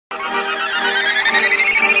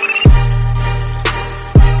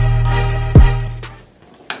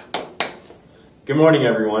Good morning,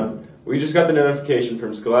 everyone. We just got the notification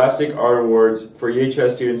from Scholastic Art Awards for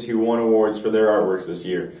EHS students who won awards for their artworks this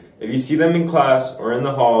year. If you see them in class or in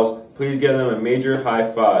the halls, please give them a major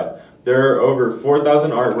high five. There are over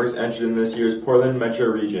 4,000 artworks entered in this year's Portland Metro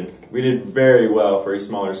region. We did very well for a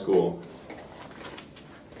smaller school.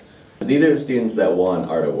 These are the students that won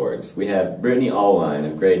art awards. We have Brittany Allwine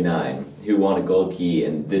of grade 9, who won a gold key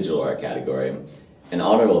in the digital art category, an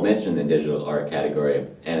honorable mention in the digital art category,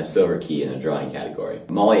 and a silver key in the drawing category.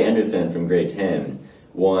 Molly Anderson from grade 10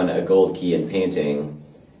 won a gold key in painting,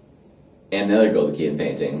 and another gold key in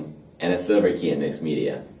painting, and a silver key in mixed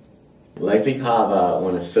media. Lexi Kava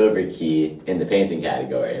won a silver key in the painting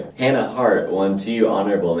category. Hannah Hart won 2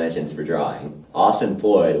 honorable mentions for drawing. Austin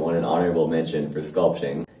Floyd won an honorable mention for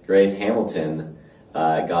sculpting. Grace Hamilton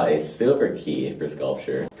got a silver key for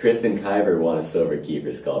sculpture. Kristen Kyber won a silver key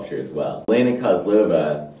for sculpture as well. Elena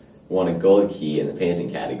Kozlova won a gold key in the painting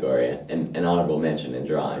category and an honorable mention in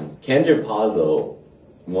drawing. Kendra Pozzel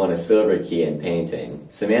won a silver key in painting.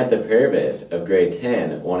 Samantha Purvis of grade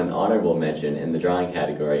 10 won an honorable mention in the drawing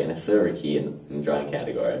category and a silver key in the drawing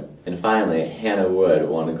category. And finally, Hannah Wood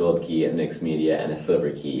won a gold key in mixed media and a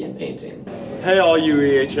silver key in painting. Hey all you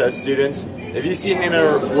EHS students, if you see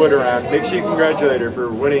Hannah Wood around, make sure you congratulate her for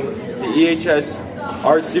winning the EHS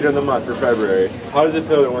Art Student of the Month for February. How does it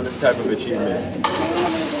feel to win this type of achievement? It's an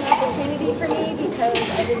amazing opportunity for me because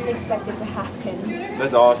I didn't expect it to happen.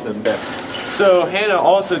 That's awesome. So Hannah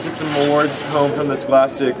also took some awards home from the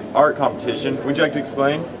Scholastic Art Competition. Would you like to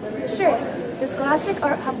explain? Sure. The Scholastic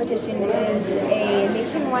Art Competition is a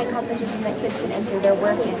nationwide competition that kids can enter their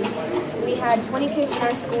work in. We had 20 kids in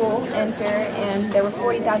our school enter, and there were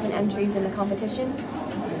 40,000 entries in the competition.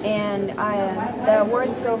 And the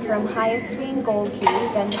awards go from highest being gold key,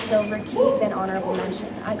 then the silver key, then honorable mention.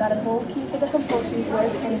 I got a gold key for the compulsions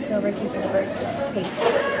work and a silver key for the birds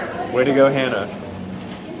painting. Way to go, Hannah.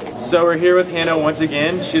 So we're here with Hannah once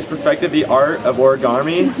again. She's perfected the art of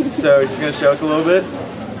origami, so she's going to show us a little bit.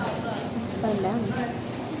 Sun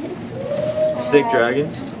down. Sick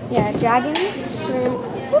dragons. Yeah, dragons, shrimp,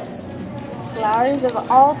 whoops, flowers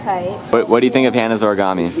of all types. What do you think of Hannah's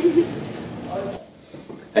origami?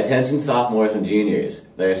 Attention sophomores and juniors,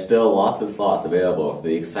 there are still lots of slots available for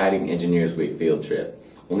the exciting Engineers Week field trip.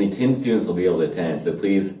 Only 10 students will be able to attend, so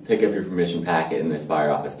please pick up your permission packet in the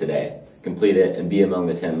Aspire office today. Complete it and be among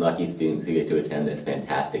the 10 lucky students who get to attend this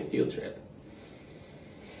fantastic field trip.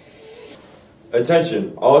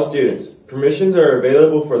 Attention, all students. Permissions are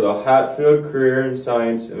available for the Hatfield Career in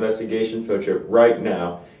Science Investigation Field Trip right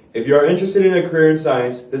now. If you are interested in a career in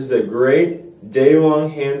science, this is a great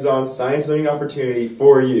day-long hands-on science learning opportunity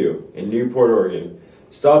for you in Newport, Oregon.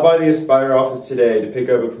 Stop by the Aspire office today to pick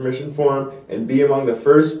up a permission form and be among the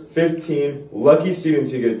first 15 lucky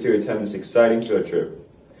students who get to attend this exciting field trip.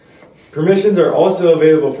 Permissions are also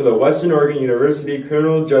available for the Western Oregon University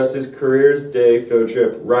Criminal Justice Careers Day field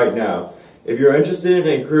trip right now. If you're interested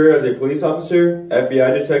in a career as a police officer,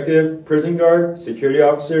 FBI detective, prison guard, security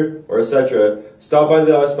officer, or etc., stop by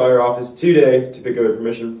the Aspire office today to pick up a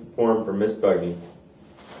permission form from Miss Bugney.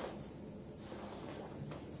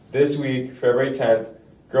 This week, February 10th,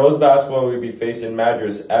 girls basketball will be facing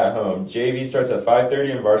Madras at home. JV starts at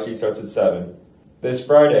 5:30 and varsity starts at 7. This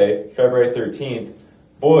Friday, February 13th,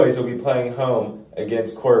 boys will be playing home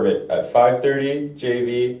against Corbett at 5:30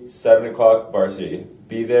 JV, 7 o'clock varsity.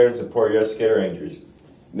 Be there and support your Skater Rangers.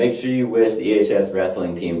 Make sure you wish the EHS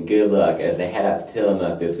wrestling team good luck as they head out to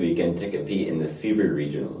Tillamook this weekend to compete in the Super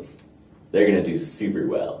Regionals. They're going to do super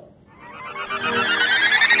well.